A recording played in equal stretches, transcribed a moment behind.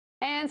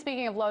And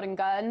speaking of loading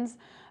guns,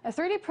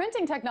 3D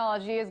printing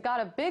technology has got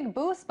a big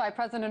boost by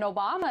President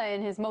Obama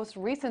in his most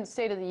recent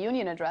State of the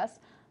Union address.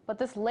 But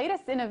this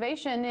latest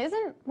innovation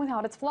isn't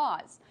without its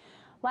flaws.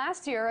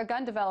 Last year, a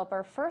gun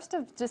developer first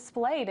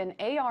displayed an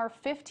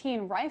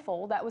AR-15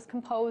 rifle that was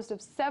composed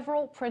of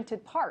several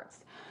printed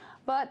parts.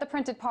 But the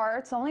printed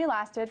parts only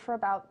lasted for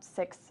about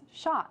 6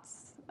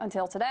 shots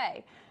until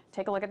today.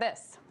 Take a look at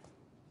this.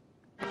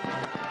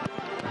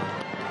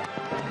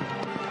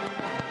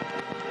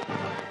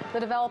 The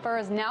developer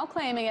is now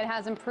claiming it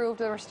has improved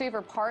the receiver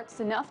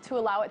parts enough to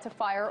allow it to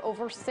fire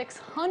over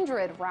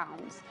 600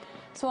 rounds.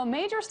 So a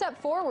major step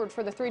forward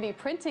for the 3D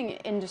printing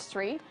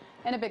industry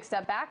and a big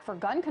step back for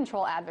gun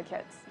control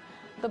advocates.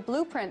 The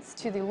blueprints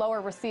to the lower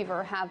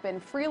receiver have been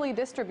freely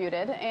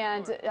distributed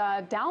and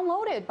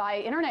downloaded by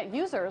internet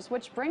users,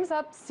 which brings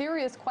up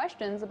serious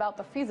questions about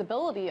the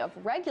feasibility of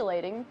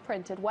regulating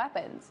printed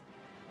weapons.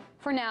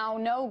 For now,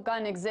 no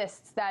gun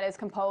exists that is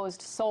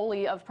composed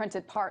solely of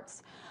printed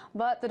parts,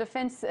 but the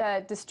Defense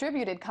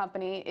Distributed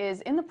Company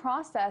is in the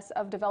process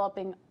of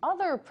developing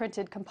other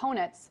printed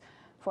components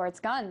for its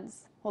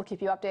guns. We'll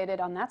keep you updated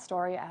on that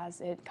story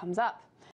as it comes up.